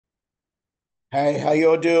Hey, how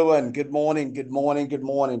you doing? Good morning, good morning, good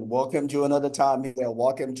morning. Welcome to another time here.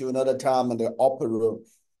 Welcome to another time in the upper room.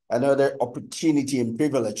 Another opportunity and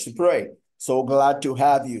privilege to pray. So glad to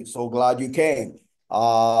have you. So glad you came.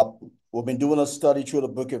 Uh, we've been doing a study through the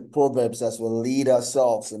book of Proverbs as we lead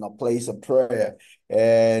ourselves in a place of prayer.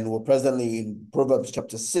 And we're presently in Proverbs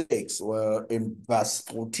chapter 6. We're in verse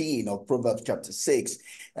 14 of Proverbs chapter 6.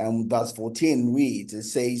 And verse 14 reads,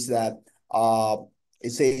 uh it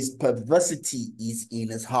says perversity is in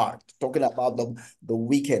his heart, talking about the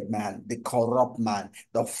wicked man, the corrupt man,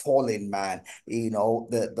 the fallen man, the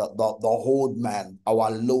old man, our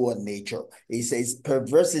lower nature. It says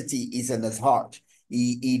perversity is in his heart.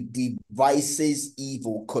 He devises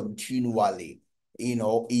evil continually.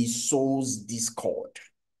 He sows discord.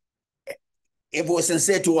 If we're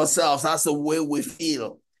sincere to ourselves, that's the way we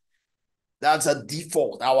feel. That's a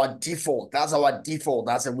default, our default. That's our default.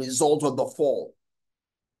 That's a result of the fall.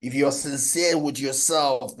 If you're sincere with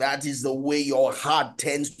yourself, that is the way your heart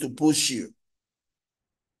tends to push you.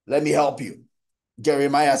 Let me help you.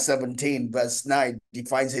 Jeremiah 17, verse 9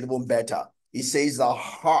 defines it even better. It says, the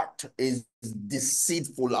heart is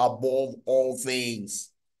deceitful above all things.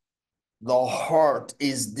 The heart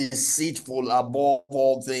is deceitful above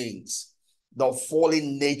all things. The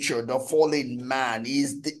fallen nature, the fallen man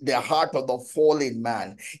is the heart of the fallen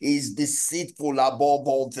man is deceitful above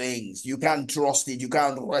all things. You can't trust it. You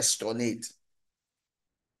can't rest on it.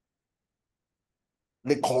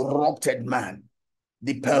 The corrupted man,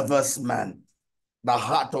 the perverse man, the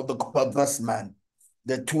heart of the perverse man,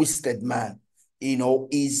 the twisted man,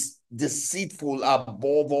 is deceitful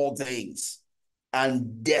above all things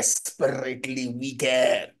and desperately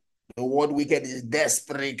wicked. The word wicked is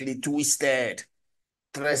desperately twisted,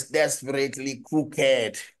 desperately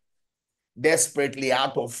crooked, desperately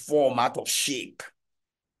out of form, out of shape.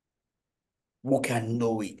 Who can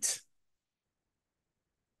know it?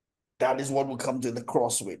 That is what we come to the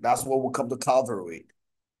cross with. That's what we come to Calvary with.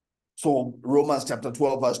 So Romans chapter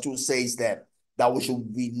 12, verse 2 says that we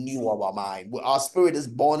should renew our mind. Our spirit is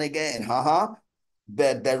born again.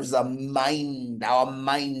 That there is a mind, our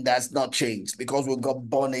mind has not changed because we got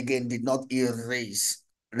born again, did not erase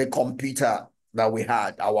the computer that we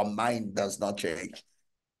had. Our mind does not change.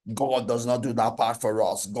 God does not do that part for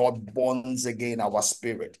us. God borns again our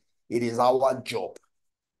spirit. It is our job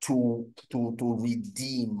to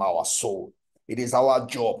redeem our soul. It is our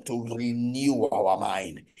job to renew our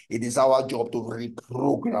mind. It is our job to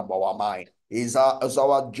reprogram our mind. It's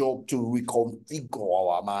our job to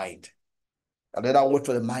reconfigure our mind. And then that word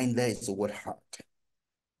for the mind there is the word heart.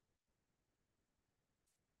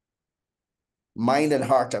 Mind and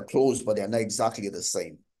heart are close, but they're not exactly the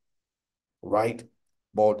same, right?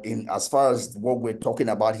 But in as far as what we're talking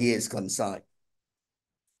about here is concerned,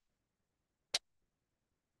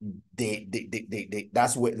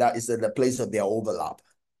 that's where that is the place of their overlap.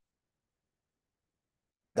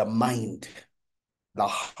 The mind, the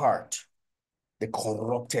heart, the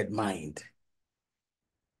corrupted mind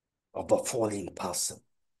of a fallen person,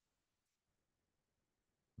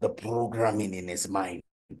 the programming in his mind,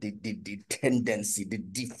 the tendency, the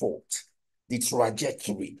default, the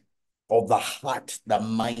trajectory of the heart, the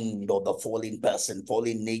mind of the fallen person,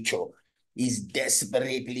 fallen nature is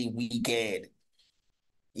desperately wicked.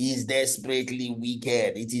 Is desperately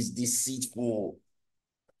wicked. It is deceitful.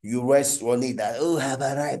 You rest on it that, oh, have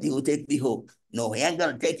arrived. He will take me home. No, he ain't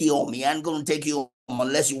going to take you home. He ain't going to take you home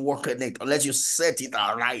unless you work on it, unless you set it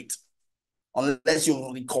all right, unless you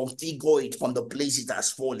reconfigure it from the place it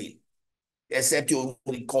has fallen, except you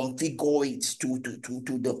reconfigure it to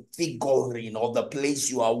the figuring of the place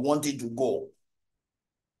you are wanting to go.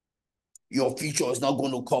 Your future is not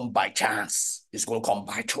going to come by chance. It's going to come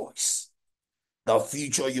by choice. The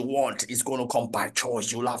future you want is going to come by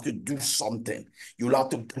choice. You'll have to do something. You'll have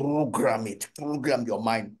to program it, program your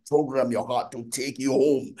mind, program your heart to take you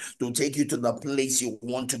home, to take you to the place you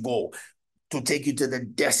want to go, to take you to the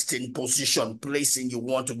destined position, placing you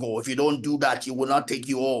want to go. If you don't do that, you will not take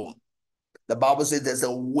you home. The Bible says there's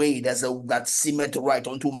a way, that seemeth right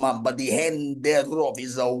unto man, but the end thereof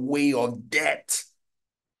is a way of death.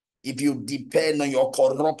 If you depend on your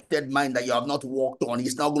corrupted mind that you have not walked on,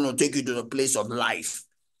 it's not going to take you to the place of life.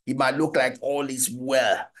 It might look like all is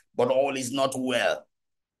well, but all is not well.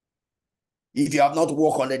 If you have not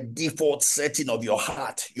walked on the default setting of your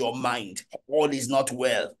heart, your mind, all is not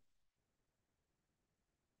well.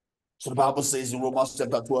 So the Bible says in Romans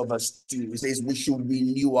chapter 12, verse 2, it says, we should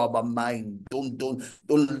renew our mind. Don't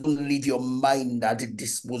leave your mind at the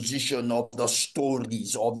disposition of the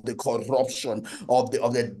stories, of the corruption, of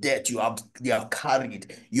the debt you have carried,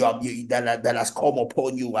 that has come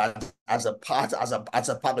upon you as a part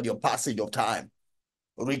of your passage of time.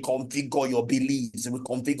 Reconfigure your beliefs,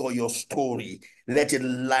 reconfigure your story. Let it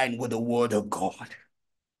align with the word of God.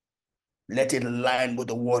 Let it align with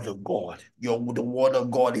the word of God. The word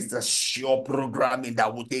of God is the sure programming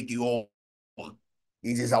that will take you home.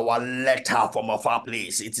 It is our letter from a far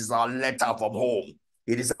place. It is our letter from home.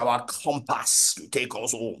 It is our compass to take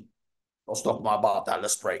us home. Let's talk more about that.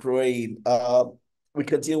 Let's pray. Pray. We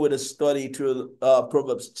continue with the study through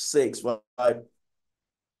Proverbs 6, right?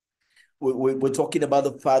 We're talking about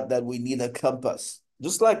the fact that we need a compass.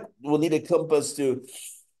 Just like we need a compass to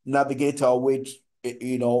navigate our way,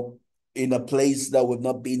 in a place that we've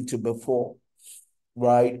not been to before,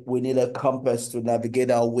 right? We need a compass to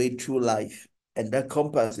navigate our way through life. And that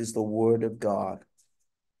compass is the word of God.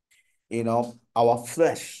 Our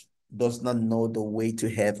flesh does not know the way to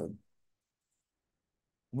heaven.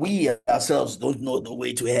 We ourselves don't know the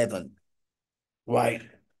way to heaven, right?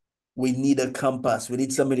 We need a compass. We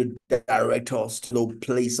need somebody to direct us to the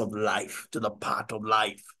place of life, to the path of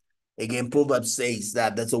life. Again, Proverbs says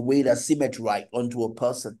that there's a way that seemeth right unto a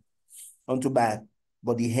person, unto man,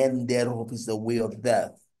 but the end thereof is the way of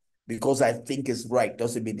death. Because I think it's right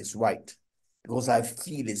doesn't mean it's right. Because I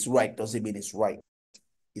feel it's right doesn't mean it's right.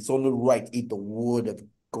 It's only right if the word of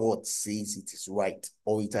God says it is right,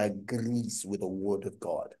 or it agrees with the word of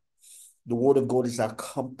God. The word of God is our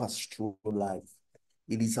compass through life.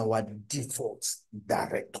 It is our default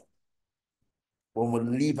director. When we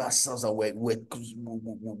leave ourselves and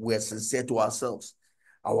we're sincere to ourselves,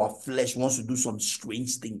 our flesh wants to do some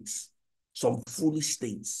strange things, some foolish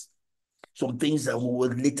things, some things that we will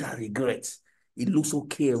later regret. It looks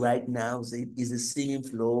okay right now. It's a singing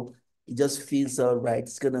flow. It just feels all right.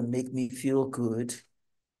 It's going to make me feel good.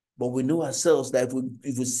 But we know ourselves that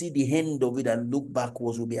if we see the end of it and look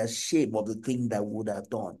backwards, we'll be ashamed of the thing that we would have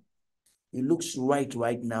done. It looks right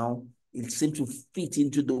now. It seems to fit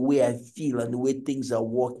into the way I feel and the way things are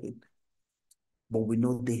working. But we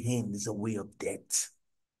know the end is a way of death.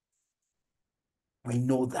 We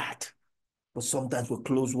know that. But sometimes we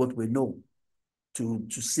close what we know to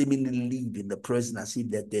seemingly live in the present as if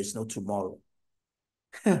that there's no tomorrow.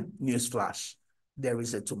 Newsflash, there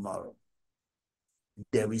is a tomorrow.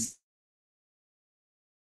 There is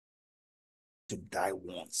to die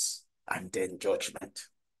once and then judgment.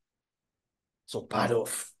 So part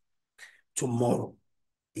of tomorrow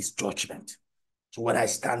is judgment. So when I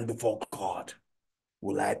stand before God,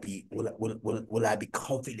 will I be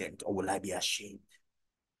confident, or will I be ashamed?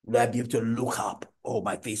 Will I be able to look up, or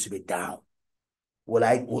my face will be down? Will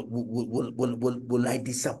I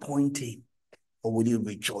disappoint him, or will he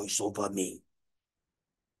rejoice over me?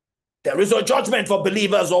 There is a judgment for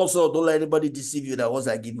believers also. Don't let anybody deceive you that once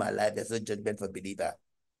I give my life, there's a judgment for believers.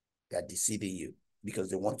 They are deceiving you because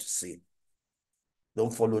they want to sin.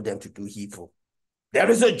 Don't follow them to do evil. There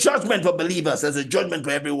is a judgment for believers. There's a judgment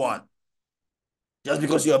for everyone. Just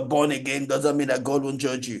because you are born again doesn't mean that God won't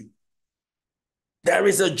judge you. There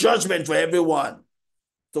is a judgment for everyone.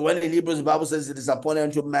 So when in Hebrews, the Bible says it is appointed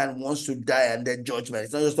unto man wants to die and then judgment.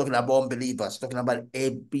 It's not just talking about unbelievers. It's talking about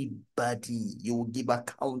everybody. You will give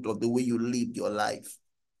account of the way you lived your life.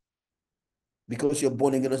 Because you're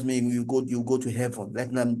born again doesn't mean you go to heaven.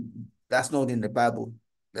 That's not in the Bible.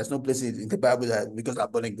 There's no place in the Bible that because I'm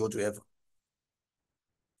born again go to heaven.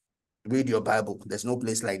 Read your Bible. There's no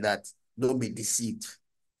place like that. Don't be deceived.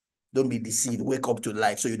 Don't be deceived. Wake up to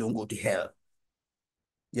life so you don't go to hell.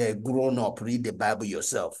 Yeah, grown up. Read the Bible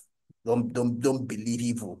yourself. Don't believe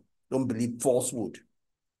evil. Don't believe falsehood.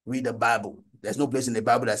 Read the Bible. There's no place in the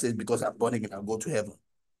Bible that says because I'm born again I'll go to heaven. It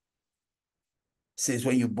says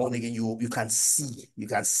when you're born again, you can see. You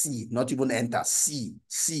can see, not even enter. See.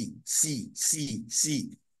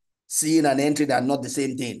 Seeing and entering are not the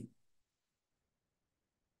same thing.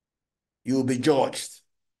 You will be judged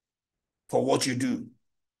for what you do.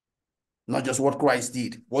 Not just what Christ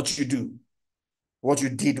did, what you do. What you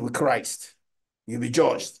did with Christ. You'll be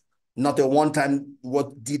judged. Not a one-time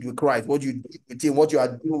what you did with Christ, what you did with him, what you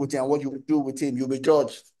are doing with him, and what you will do with him. You'll be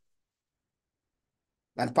judged.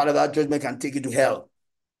 And part of that judgment can take you to hell.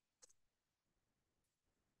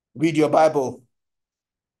 Read your Bible.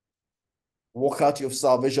 Walk out your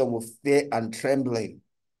salvation with fear and trembling.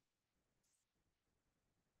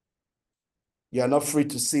 You are not free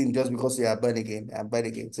to sin just because you are born again and born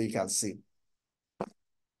again, so you can sin.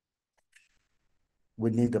 We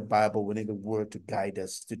need the Bible. We need the word to guide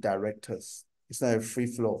us, to direct us. It's not a free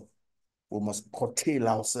flow. We must curtail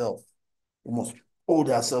ourselves. We must hold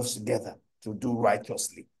ourselves together to do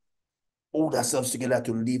righteously. Hold ourselves together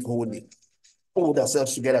to live holy. Hold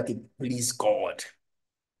ourselves together to please God.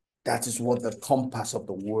 That is what the compass of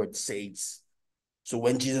the word says. So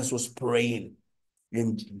when Jesus was praying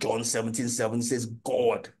in John 17:7, he says,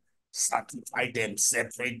 God, sanctify them,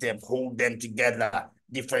 separate them, hold them together,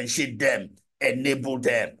 differentiate them, enable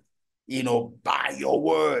them, by your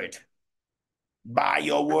word, by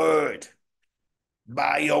your word,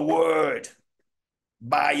 by your word,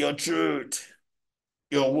 by your truth.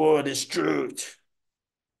 Your word is truth.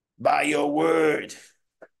 By your word,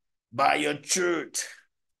 by your truth.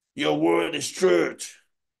 Your word is truth.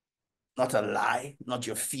 Not a lie, not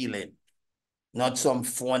your feeling. Not some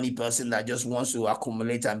funny person that just wants to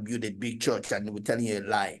accumulate and build a big church and we're telling you a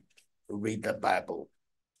lie. Read the Bible.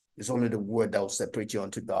 It's only the word that will separate you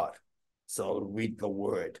unto God. So read the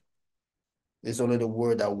word. It's only the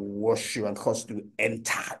word that will wash you and cause you to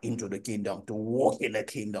enter into the kingdom, to walk in the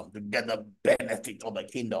kingdom, to get the benefit of the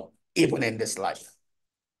kingdom, even in this life.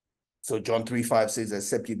 So John 3:5 says,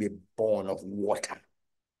 except you be born of water,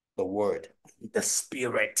 the word, the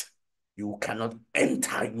spirit, you cannot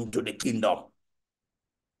enter into the kingdom.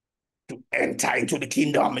 To enter into the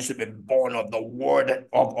kingdom is to be born of the word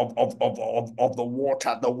of the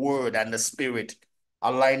water, the word and the spirit.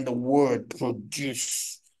 Align the word,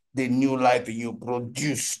 produce the new life in you,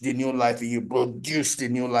 produce the new life in you, produce the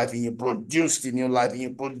new life in you, produce the new life in you,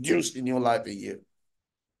 produce the new life in you.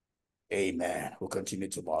 Amen. We'll continue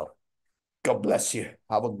tomorrow. God bless you.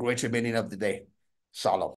 Have a great remaining of the day. Shalom.